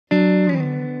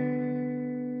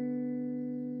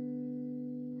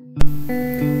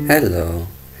Hello,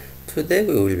 today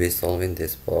we will be solving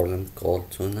this problem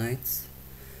called 2 nights.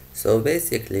 So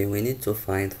basically we need to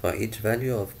find for each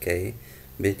value of k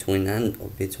between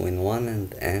 1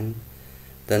 and n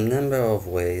the number of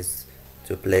ways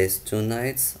to place 2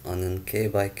 knights on a k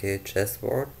by k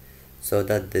chessboard so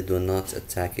that they do not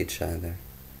attack each other.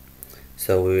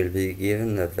 So we will be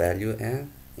given a value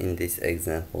n, in this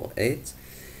example 8,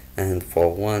 and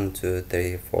for 1, 2,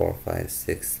 3, 4, 5,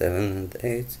 6, 7 and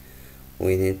 8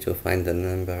 we need to find the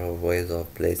number of ways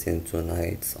of placing 2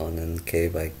 knights on a k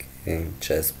by k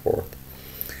chessboard.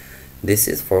 This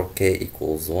is for k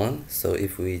equals 1, so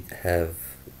if we have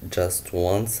just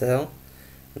one cell,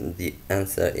 the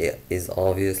answer is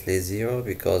obviously 0,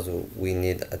 because we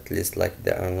need at least, like,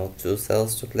 there are not 2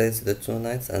 cells to place the 2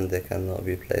 knights and they cannot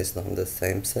be placed on the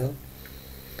same cell.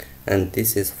 And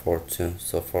this is for 2,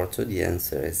 so for 2 the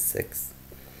answer is 6.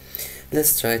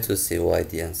 Let's try to see why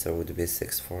the answer would be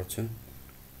 6 for 2.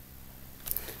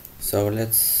 So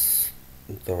let's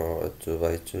draw a 2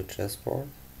 by 2 chessboard.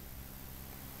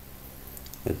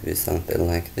 It would be something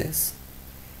like this.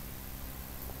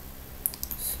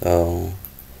 So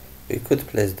we could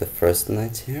place the first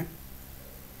knight here.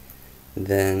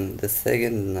 Then the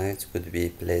second knight could be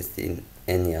placed in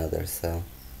any other cell.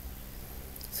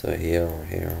 So here or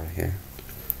here or here.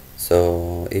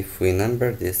 So if we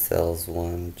number these cells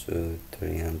 1, 2,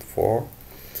 3 and 4,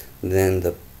 then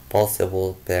the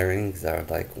possible pairings are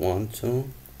like 1, 2,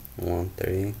 1,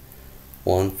 3,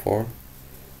 1, 4.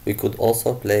 We could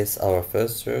also place our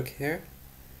first rook here,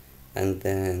 and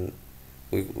then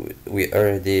we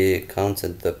already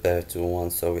counted the pair 2,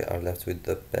 1, so we are left with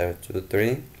the pair 2,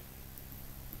 3,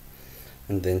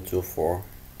 and then 2, 4,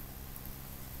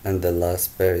 and the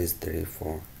last pair is 3,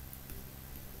 4.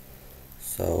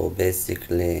 So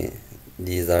basically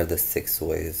these are the 6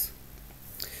 ways.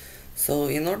 So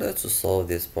in order to solve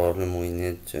this problem we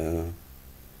need to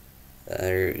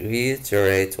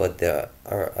reiterate what they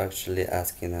are actually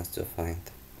asking us to find.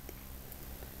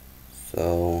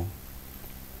 So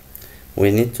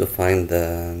we need to find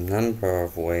the number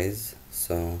of ways.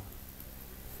 So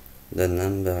the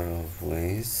number of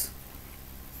ways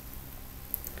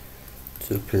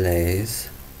to place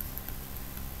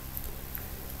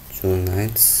 2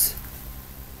 knights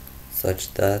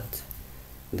such that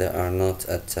they are not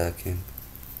attacking.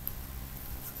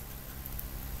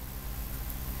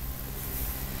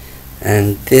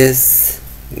 And this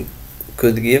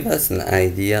could give us an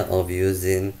idea of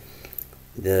using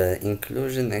the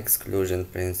inclusion-exclusion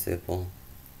principle.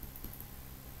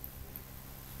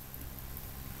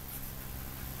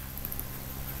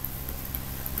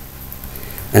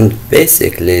 And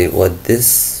basically what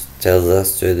this tells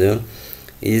us to do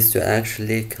is to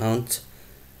actually count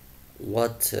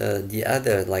what the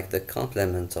other, like the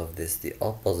complement of this, the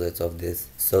opposite of this.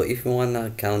 So if we want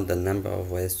to count the number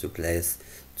of ways to place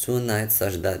 2 knights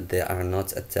such that they are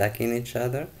not attacking each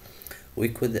other, we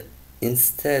could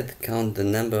instead count the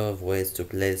number of ways to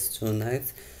place 2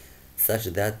 knights such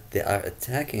that they are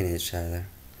attacking each other.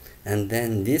 And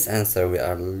then this answer we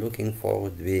are looking for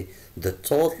would be the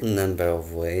total number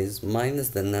of ways minus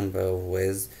the number of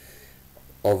ways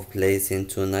of placing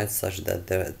 2 knights such that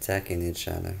they're attacking each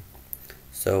other.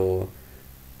 So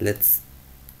let's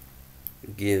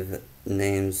give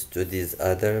names to these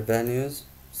other values.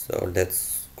 So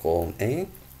let's call A.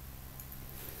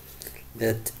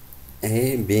 Let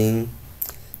A being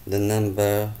the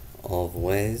number of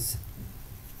ways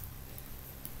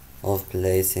of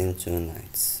placing 2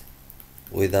 knights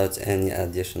without any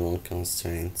additional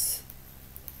constraints.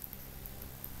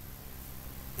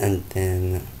 And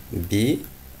then B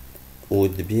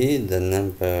would be the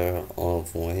number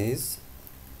of ways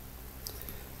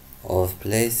of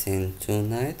placing 2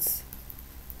 knights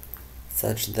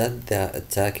such that they are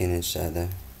attacking each other.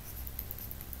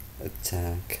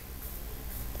 Attack.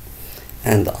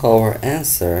 And our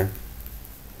answer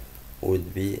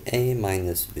would be A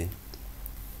minus B.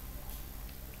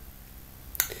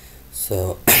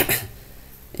 So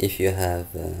if you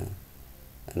have a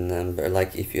number,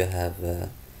 like if you have a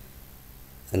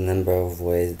number of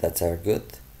ways that are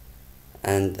good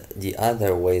and the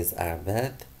other ways are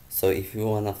bad, so if you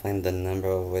want to find the number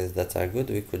of ways that are good,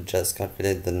 we could just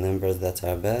calculate the numbers that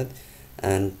are bad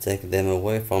and take them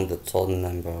away from the total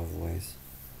number of ways.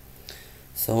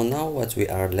 So now what we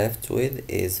are left with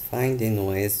is finding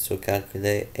ways to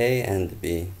calculate A and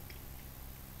B.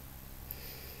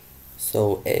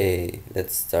 So A,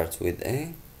 let's start with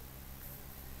A.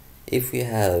 If we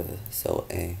have, so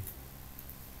A.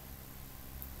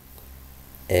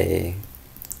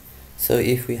 So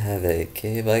if we have a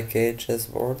k by k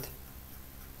chessboard,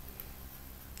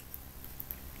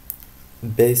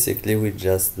 Basically, we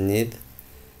just need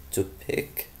to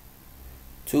pick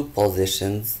two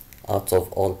positions out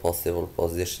of all possible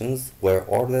positions where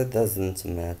order doesn't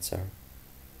matter.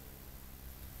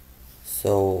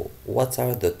 So what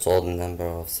are the total number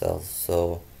of cells?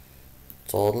 So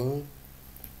total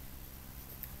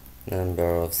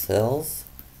number of cells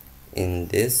in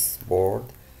this board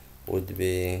would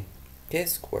be k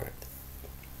squared,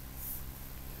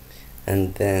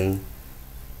 and then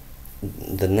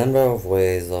the number of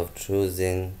ways of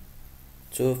choosing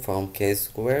 2 from k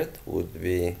squared would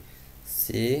be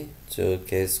c to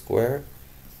k squared,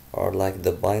 or like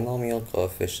the binomial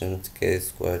coefficient k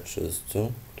squared choose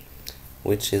 2,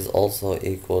 which is also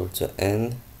equal to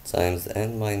n times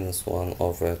n minus 1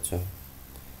 over 2.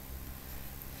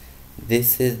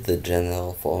 This is the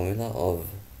general formula of,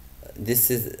 this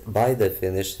is by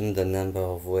definition the number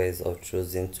of ways of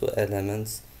choosing two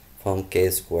elements from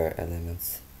k square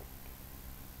elements.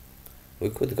 We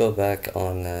could go back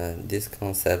on this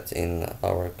concept in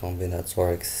our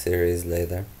combinatorics series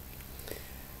later.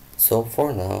 So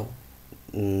for now,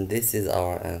 this is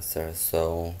our answer.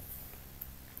 So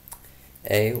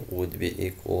A would be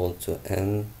equal to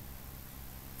n.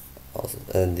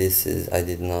 This is, I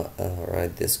did not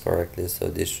write this correctly, so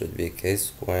this should be k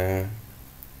square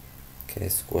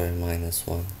minus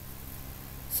 1.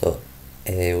 So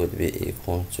A would be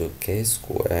equal to k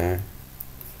square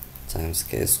times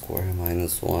k square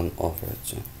minus 1 over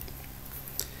 2.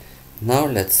 Now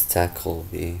let's tackle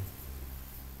B.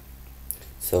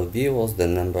 So B was the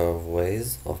number of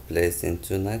ways of placing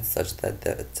two knights such that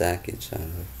they attack each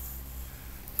other.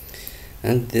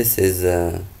 And this is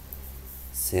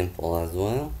simple as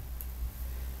well.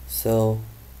 So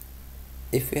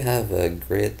if we have a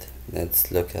grid,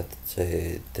 let's look at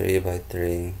a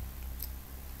 3x3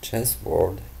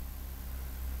 chessboard.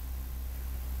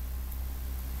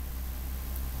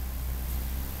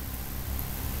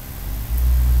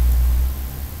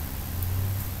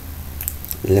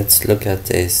 Let's look at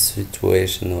a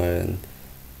situation where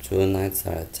two knights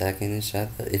are attacking each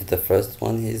other. If the first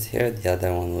one is here, the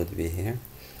other one would be here.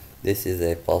 This is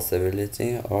a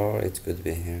possibility, or it could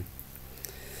be here.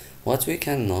 What we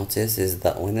can notice is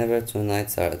that whenever two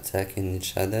knights are attacking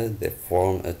each other, they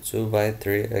form a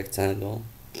 2x3 rectangle,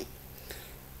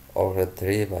 or a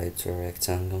 3x2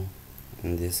 rectangle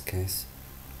in this case.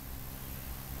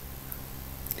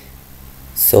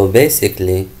 So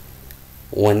basically,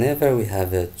 whenever we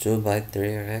have a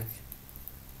 2x3 rec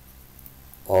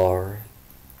or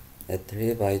a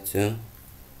 3x2,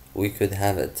 we could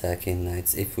have attacking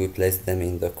knights if we place them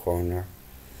in the corner,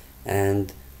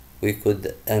 and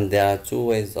there are two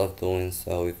ways of doing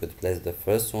so. We could place the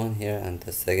first one here and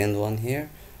the second one here,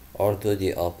 or do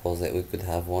the opposite. We could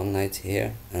have one knight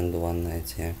here and one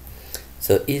knight here.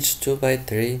 So each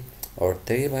 2x3 or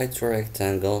 3x2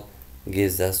 rectangle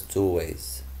gives us two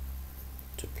ways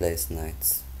to place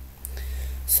knights.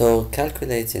 So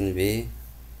calculating B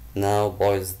now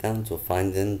boils down to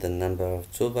finding the number of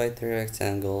 2x3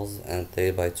 rectangles and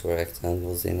 3x2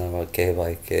 rectangles in our k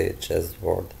by k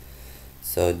chessboard.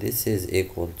 So this is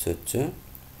equal to 2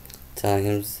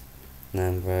 times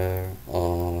number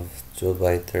of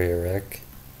 2x3 rec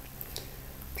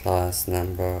plus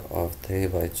number of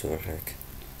 3x2 rec.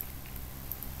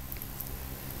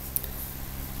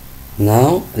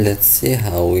 Now let's see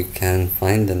how we can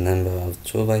find the number of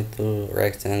 2x2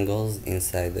 rectangles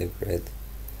inside the grid.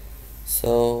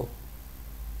 So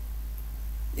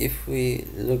if we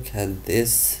look at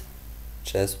this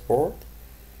chessboard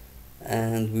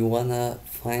and we wanna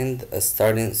find a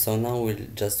starting, so now we'll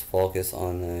just focus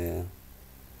on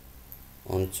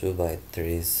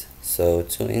 2x3s. So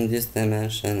 2 in this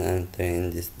dimension and 3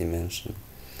 in this dimension.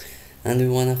 And we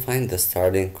want to find the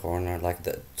starting corner, like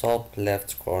the top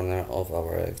left corner of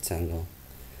our rectangle.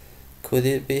 Could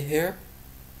it be here?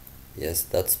 Yes,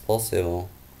 that's possible,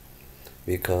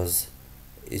 because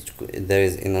there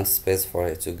is enough space for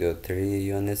it to go 3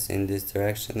 units in this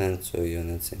direction and 2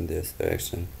 units in this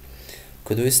direction.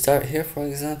 Could we start here, for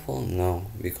example?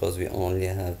 No, because we only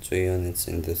have 2 units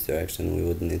in this direction. We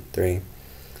would need 3.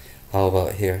 How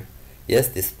about here? Yes,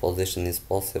 this position is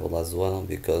possible as well,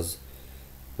 because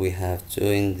we have 2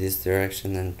 in this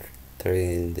direction and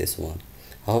 3 in this one.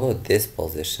 How about this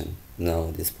position?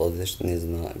 No, this position is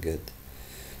not good.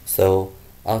 So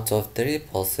out of 3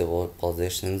 possible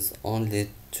positions, only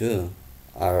 2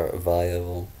 are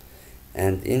viable,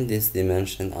 and in this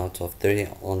dimension, out of 3,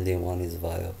 only 1 is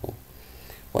viable.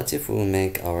 What if we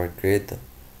make our grid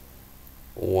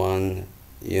 1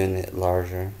 unit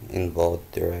larger in both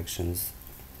directions?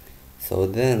 So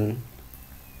then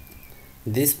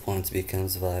this point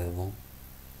becomes viable.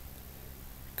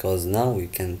 because now we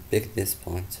can pick this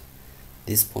point.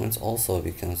 This point also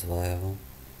becomes viable,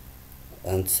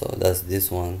 and so does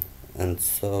this one, and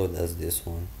so does this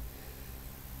one,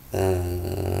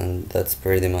 and that's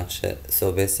pretty much it.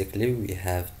 So basically we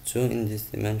have 2 in this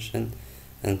dimension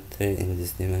and 3 in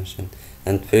this dimension,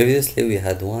 and previously we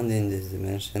had 1 in this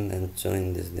dimension and 2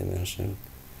 in this dimension,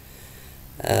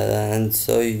 and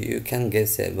so you can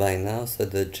guess it by now. So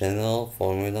the general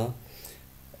formula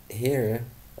here,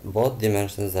 both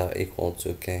dimensions are equal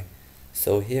to k,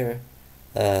 so here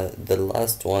the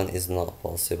last one is not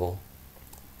possible.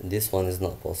 This one is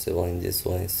not possible in this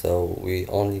way, so we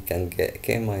only can get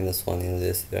k minus 1 in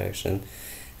this direction,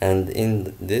 and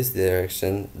in this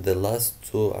direction the last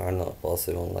 2 are not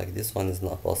possible, like this one is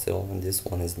not possible and this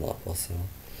one is not possible,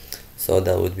 so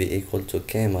that would be equal to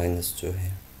k minus 2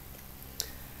 here.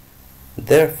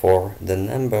 Therefore the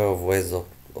number of ways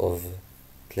of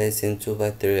placing 2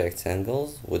 by 3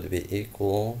 rectangles would be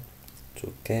equal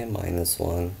to k minus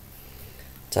 1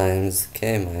 times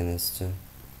k minus 2,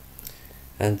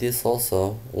 and this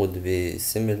also would be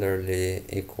similarly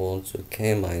equal to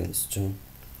k minus 2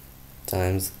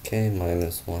 times k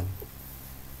minus 1,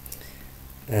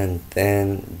 and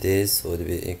then this would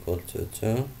be equal to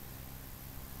 2,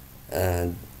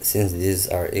 and since these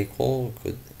are equal, we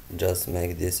could just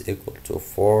make this equal to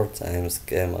 4 times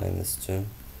k minus 2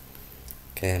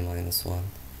 k minus 1.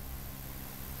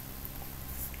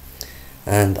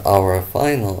 And our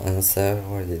final answer,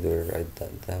 where did we write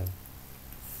that down?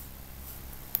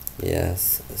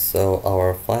 Yes, so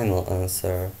our final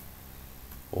answer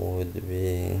would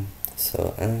be,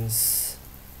 so ans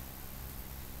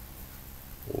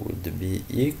would be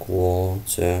equal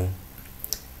to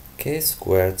k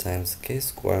squared times k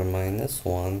squared minus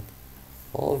 1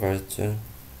 over 2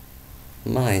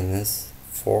 minus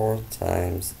 4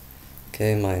 times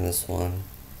k minus 1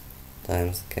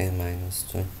 times k minus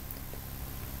 2.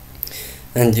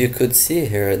 And you could see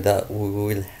here that we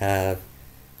will have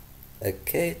a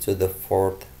k to the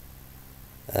 4th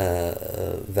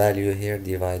value here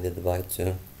divided by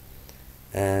 2,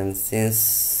 and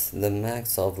since the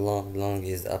max of long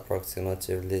is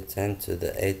approximately 10 to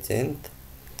the 18th,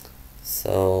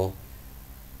 so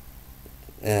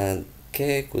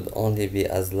k could only be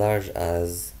as large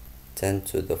as 10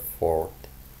 to the 4th,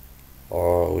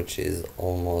 or which is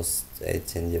almost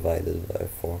 18 divided by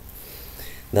 4.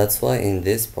 That's why in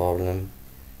this problem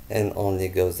n only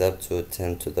goes up to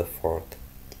 10 to the 4th.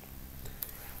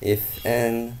 If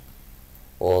n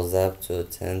goes up to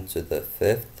 10 to the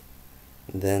 5th,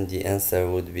 then the answer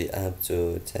would be up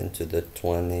to 10 to the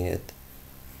 20th,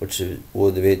 which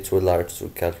would be too large to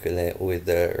calculate with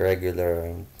the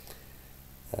regular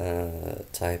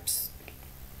types.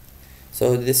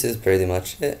 So this is pretty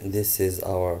much it. This is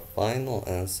our final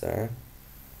answer,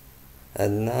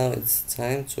 and now it's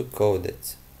time to code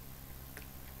it.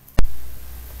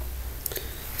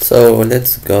 So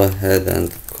let's go ahead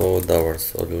and code our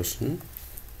solution.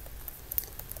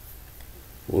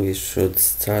 We should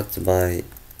start by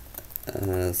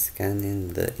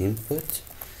scanning the input.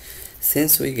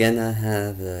 Since we're gonna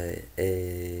have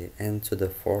a n to the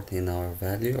 4th in our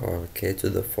value, or k to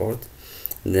the 4th,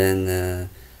 then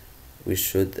we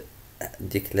should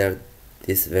declare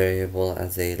this variable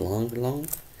as a long.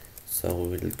 So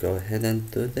we'll go ahead and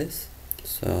do this.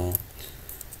 So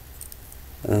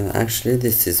actually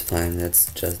this is fine,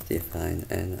 let's just define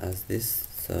n as this,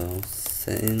 so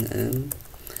sin n,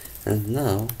 and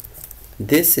now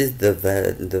this is the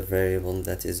variable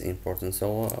that is important. So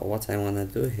what I want to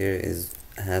do here is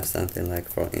have something like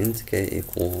for int k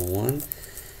equal 1,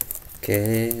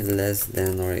 k less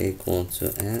than or equal to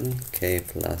n, k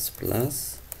plus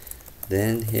plus,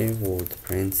 then here we would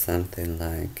print something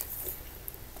like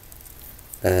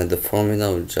the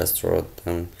formula we just wrote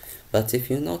down. But if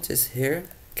you notice here,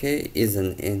 k is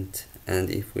an int, and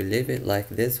if we leave it like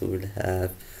this, we will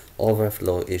have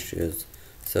overflow issues.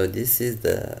 So this is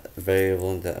the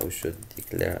variable that we should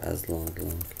declare as long.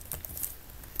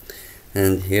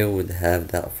 And here we'd have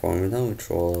that formula, which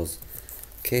was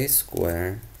k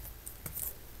squared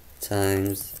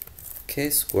times k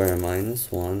squared minus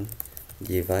 1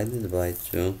 divided by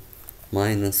 2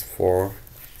 minus 4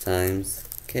 times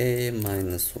k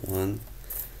minus 1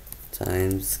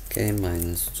 times k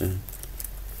minus 2.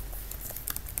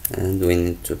 And we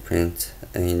need to print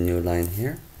a new line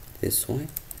here, this way.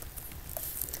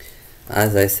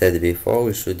 As I said before,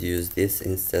 we should use this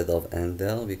instead of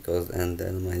endel, because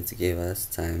endel might give us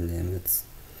time limits.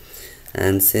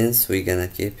 And since we're gonna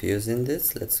keep using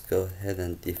this, let's go ahead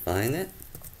and define it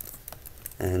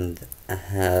and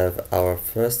have our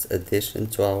first addition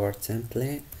to our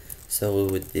template. So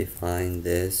we would define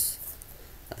this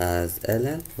as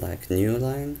ln, like new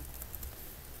line,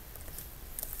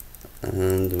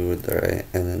 and we would write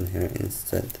ln here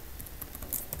instead.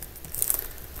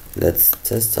 Let's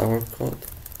test our code.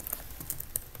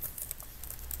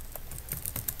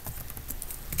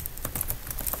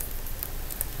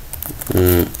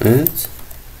 And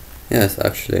yes,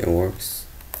 actually it works.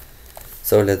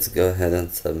 So let's go ahead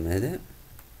and submit it.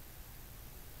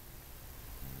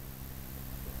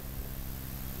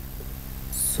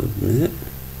 Submit.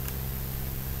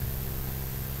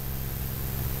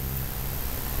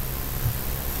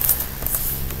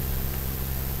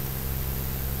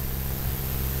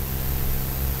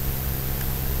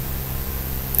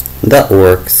 That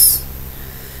works.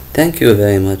 Thank you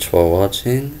very much for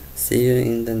watching. See you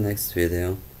in the next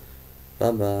video.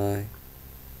 Bye bye.